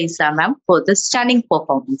and Raisa ma'am for the stunning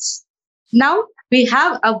performance. Now we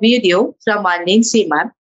have a video from our Nancy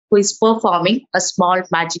ma'am, who is performing a small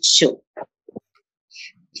magic show.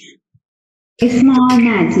 A small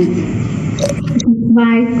magic.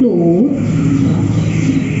 White clothes.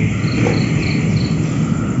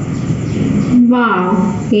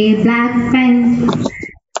 Wow, a black pen.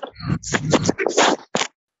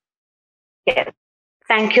 Yes.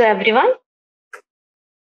 Thank you, everyone.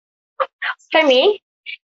 For me,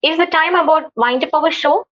 is the time about wind up our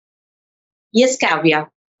show? Yes, Kavya.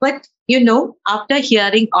 But after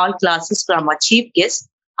hearing all classes from our chief guest,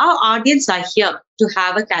 our audience are here to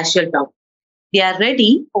have a casual talk. They are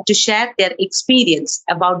ready to share their experience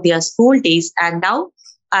about their school days and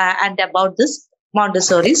about this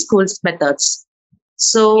Montessori school's methods.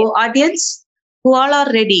 So, audience, who all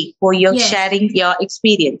are ready for your sharing your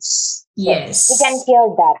experience? Yes. We can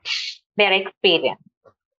hear that, their experience.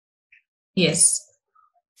 Yes.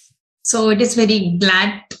 So it is very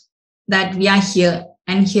glad that we are here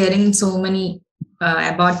and hearing so many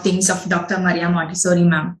about things of Dr. Maria Montessori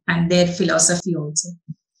ma'am and their philosophy also.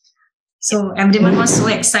 So everyone was so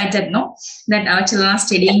excited, no, that our children are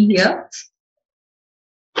studying here.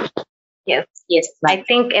 Yes. I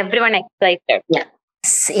think everyone excited.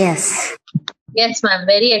 Yes. Yes, ma'am.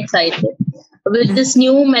 Very excited. With this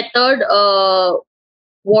new method,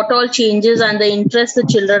 what all changes and the interest the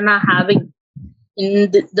children are having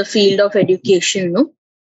in the field of education, no?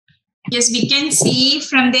 Yes, we can see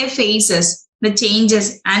from their faces the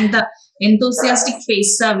changes and the enthusiastic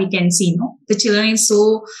faces we can see, no? The children is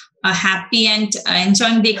so happy and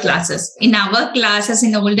enjoying their classes. In our classes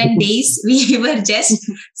in olden days, we were just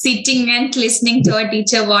sitting and listening to our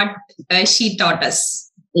teacher what she taught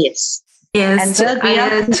us. Yes. Yes. And we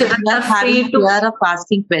are having fear of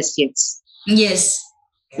asking questions. Yes.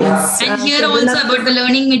 And here also about the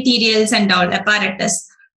learning materials and all apparatus.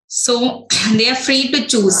 So they are free to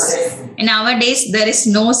choose. In our days, there is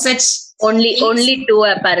no such only two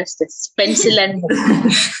apparatus, pencil and book.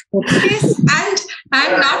 Yes,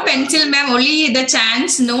 and not pencil, ma'am. Only the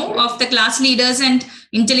chance, of the class leaders and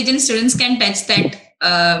intelligent students can touch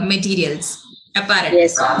that materials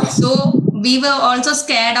apparatus. Yes. So we were also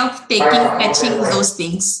scared of touching those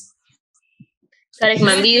things. Correct,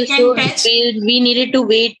 ma'am. We needed to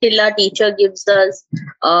wait till our teacher gives us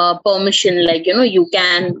permission, like, you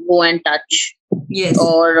can go and touch. Yes.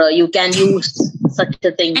 Or you can use such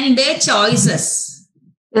a thing. And their choices.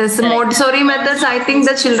 Yes, Montessori methods, I think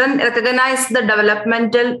the children recognize the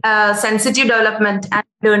developmental, sensitive development and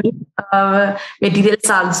learning materials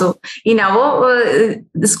also. In our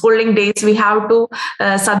schooling days, we have to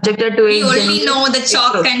subjected to we only know the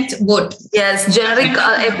chalk approach. And wood. Yes, generic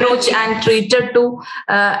approach and treated to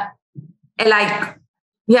alike.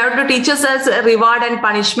 We have to teach us as reward and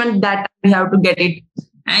punishment that we have to get it.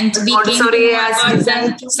 And we Montessori has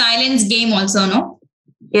designed silence game also, no?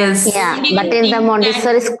 Yes. Yeah, but in the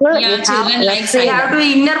Montessori school, we have to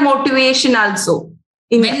inner motivation also.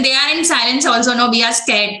 When they are in silence, also, no, we are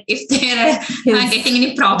scared if they are getting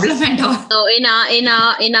any problem and all. So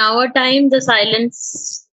in our time, the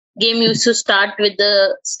silence game used to start with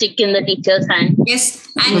the stick in the teacher's hand. Yes,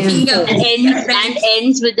 and finger and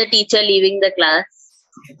ends with the teacher leaving the class.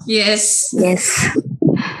 Yes. Yes.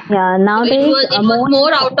 Yeah. Nowadays, it was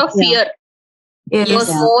more out of fear. Yes. It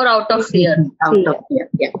was more out of fear.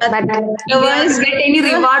 Yeah. But otherwise, get any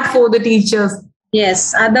reward for the teachers.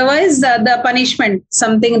 Yes. Otherwise, the punishment,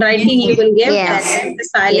 something writing you will give. Yes. The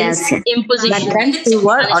silence imposition. But then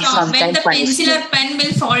reward or when sometimes the pencil or pen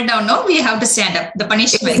will fall down, no, we have to stand up. The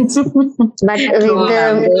punishment. But with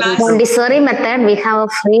the Montessori method, we have a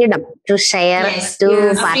freedom to share,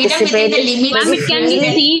 to participate. Ma'am, can we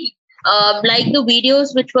see, like the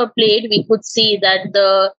videos which were played, we could see that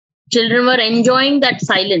the children were enjoying that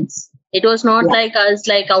silence. It was not like us,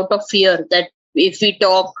 like out of fear that if we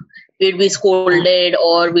talk, we'll be scolded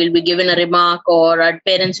or we'll be given a remark or our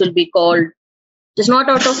parents will be called. It's not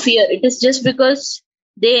out of fear. It is just because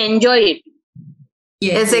they enjoy it.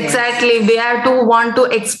 Yes, exactly. They have to want to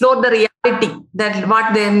explore the reality. That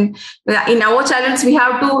what then in our childhoods we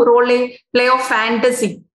have to play of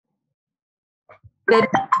fantasy. That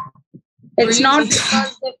it's not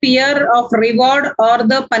the fear of reward or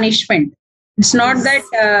the punishment. It's not that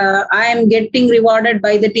I am getting rewarded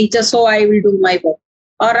by the teacher, so I will do my work.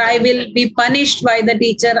 Or I will be punished by the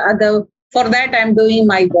teacher, for that I am doing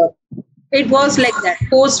my work. It was like that,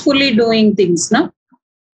 forcefully doing things, no?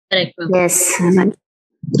 Correct. Yes.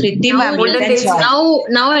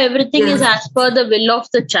 Now everything is as per the will of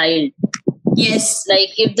the child. Yes. Like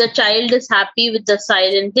if the child is happy with the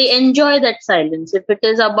silence, they enjoy that silence. If it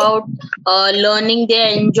is about learning, they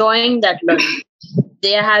are enjoying that learning.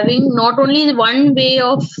 They are having not only one way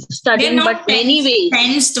of studying, but many ways.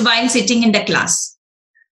 Tensed while sitting in the class.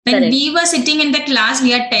 When we were sitting in the class,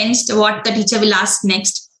 we are tensed what the teacher will ask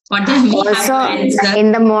next. Also,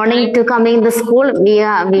 in the morning to coming to the school, we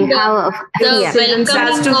have We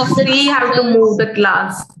have to move the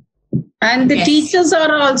class. And the teachers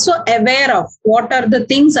are also aware of what are the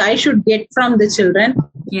things I should get from the children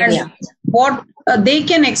and what they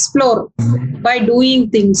can explore by doing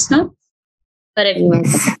things. No? Correct.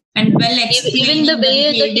 Yes. And well Even explaining the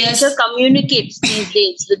way the behaviors. teacher communicates these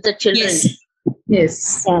days with the children. Yes.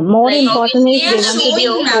 Yes. Yeah, more Like, important is They are given to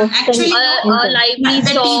showing, the actually, social a lively the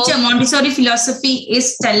song. teacher, Montessori philosophy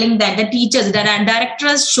is telling that the teachers, the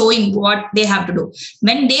directors showing what they have to do.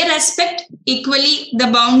 When they respect, equally the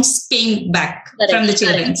bounds came back from the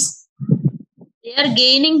children. They are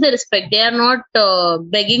gaining the respect. They are not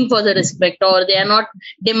begging for the respect, or they are not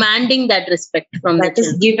demanding that respect from That the is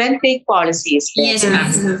children. give and take policies. Yes,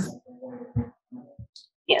 ma'am.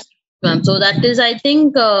 Yes, ma'am. So that is, I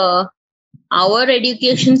think, our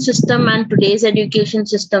education system and today's education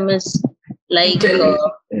system is like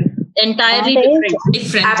entirely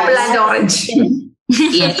different. Apple and orange.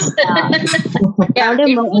 Yes. Now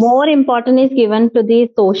the more important is given to the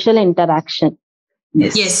social interaction.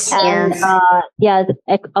 Yes. And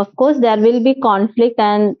of course there will be conflict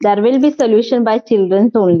and there will be solution by children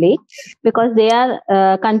only, because they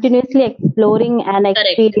are continuously exploring and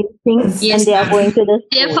experiencing Yes, and they are ma'am. going to the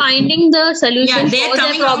They are finding the solution They are for their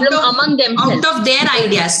coming problem among themselves. out of their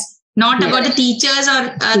ideas, not about the teachers or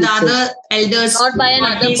the other elders. Not by what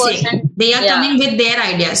another they say. person. They are Yeah. coming with their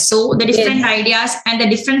ideas. So the different ideas and the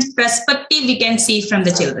different perspective we can see from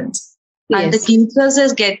the children. And the teachers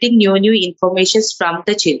is getting new information from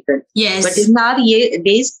the children. Yes. But in our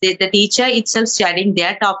days, the teacher itself studying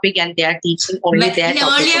their topic and they are teaching only But their in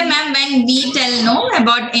topic. earlier, ma'am, when we tell no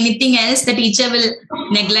about anything else, the teacher will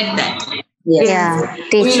neglect that. Yes. Yeah. In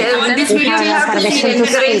Teacher. this video, we have to be Permission to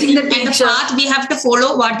encouraging the And the teacher. path we have to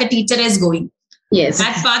follow what the teacher is going. Yes.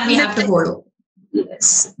 That path we have to follow.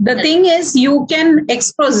 Yes. The thing is, you can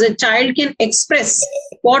express, the child can express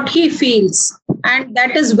what he feels, and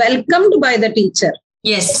that is welcomed by the teacher.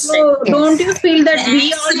 Yes. So don't you feel that The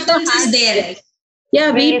we also acceptance is had, there.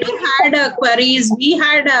 yeah, we too had queries, we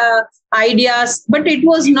had ideas, but it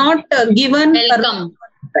was not given, Welcome.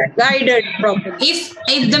 guided properly.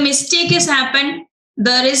 If the mistake has happened,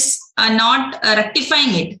 there is not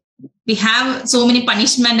rectifying it. We have so many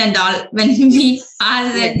punishment and all when we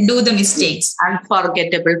do the mistakes.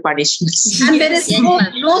 Unforgettable punishments. And there is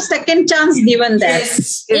no second chance given there.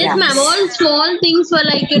 Yes. Yes, ma'am. All small things were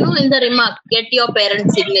like, in the remark, get your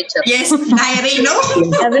parent's signature. Yes, diary, no?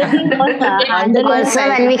 everything was Also,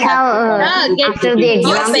 when we have Get after the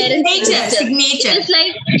your exam, parent's Signature.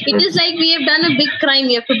 It is like we have done a big crime.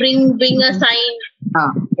 You have to bring a sign.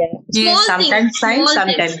 Small Sometimes things, sign, small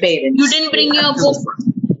sometimes things. parents. You didn't bring your book.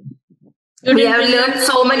 You We didn't have bring your learned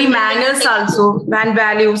so many manners also and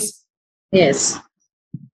values. Yes.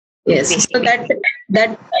 Yes. So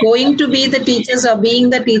that going to be the teachers or being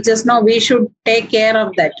the teachers, now we should take care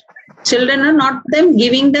of that. Children are not them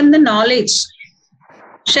giving them the knowledge,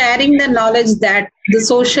 sharing the knowledge, that the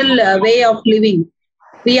social way of living.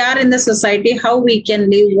 We are in the society, how we can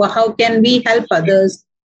live, how can we help others.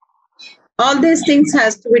 All these things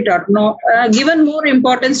has to be taught. No, given more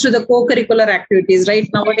importance to the co-curricular activities, right,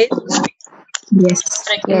 nowadays? Yes.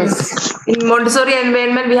 yes. In Montessori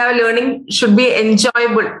environment, we have learning should be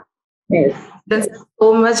enjoyable. Yes. There's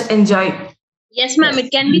so much enjoy. Yes, ma'am.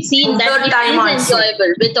 It can be seen that Third it time is also.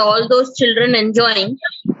 enjoyable with all those children enjoying.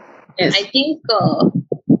 Yes. I think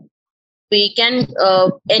we can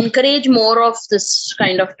encourage more of this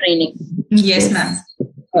kind of training. Yes, ma'am.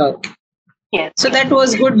 Okay. Yes. So that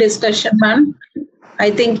was good discussion, ma'am.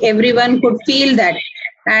 I think everyone could feel that.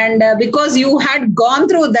 And because you had gone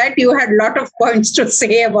through that, you had a lot of points to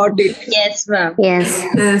say about it. Yes, ma'am.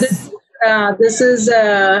 Yes. This is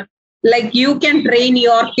like you can train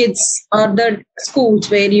your kids or the schools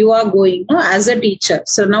where you are going as a teacher.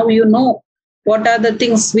 So now you know what are the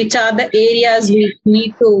things, which are the areas we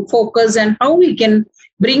need to focus, and how we can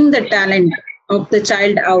bring the talent of the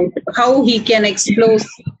child out, how he can explore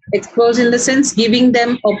in the sense giving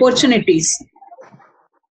them opportunities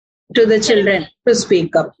to the children to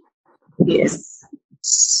speak up. Yes.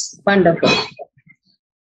 Wonderful.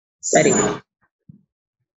 Very good.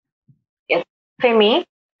 Yes. For me,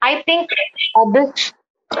 I think this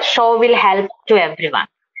show will help to everyone.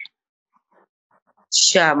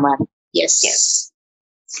 Sure, ma'am. Yes.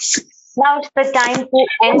 Now it's the time to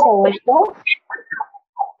end our show.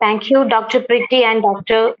 Thank you, Dr. Priti and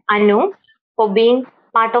Dr. Anu, for being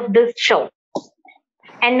part of this show.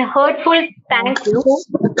 And heartful thanks to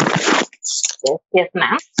yes,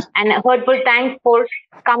 ma'am. And heartful thanks for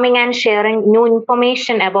coming and sharing new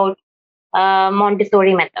information about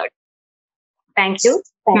Montessori method. Thank you.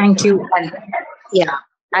 Thank you. Yeah.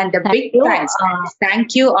 And a big you. thanks.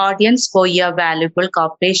 Thank you, audience, for your valuable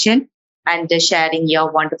cooperation and sharing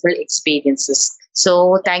your wonderful experiences.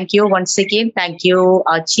 So thank you once again. Thank you,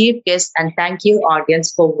 our chief guest, and thank you,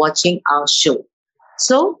 audience, for watching our show.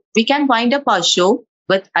 So we can wind up our show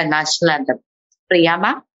with a national anthem. Priya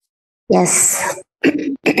ma'am? Yes.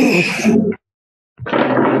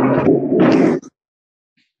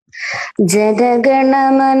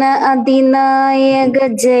 Jana Gana Mana अधिनायक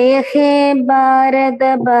जय हे भारत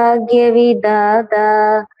भाग्य विधाता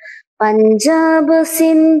पंजाब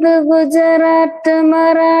सिंध गुजरात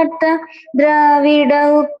मराठा द्राविड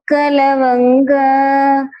उत्कल वंगा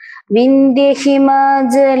विंध्य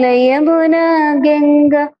हिमाचल यमुना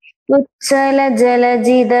गंगा उच्चल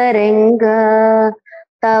जलजिदरंगा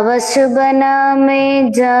तव शुभ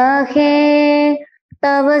नामे जाहे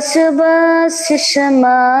तव शुभ आशीष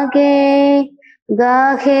मागे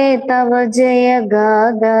गाहे तव जय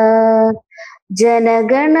गादा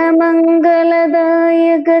जनगण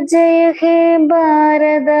मंगलदायक जय हे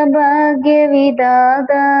भारत भाग्य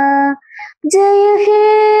विधाता जय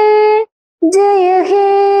हे जय हे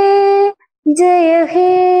जय हे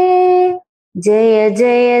जय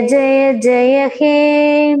जय जय जय हे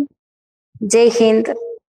जय Hind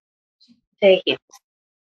Jai Hind.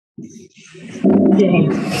 Jai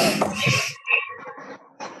Hind.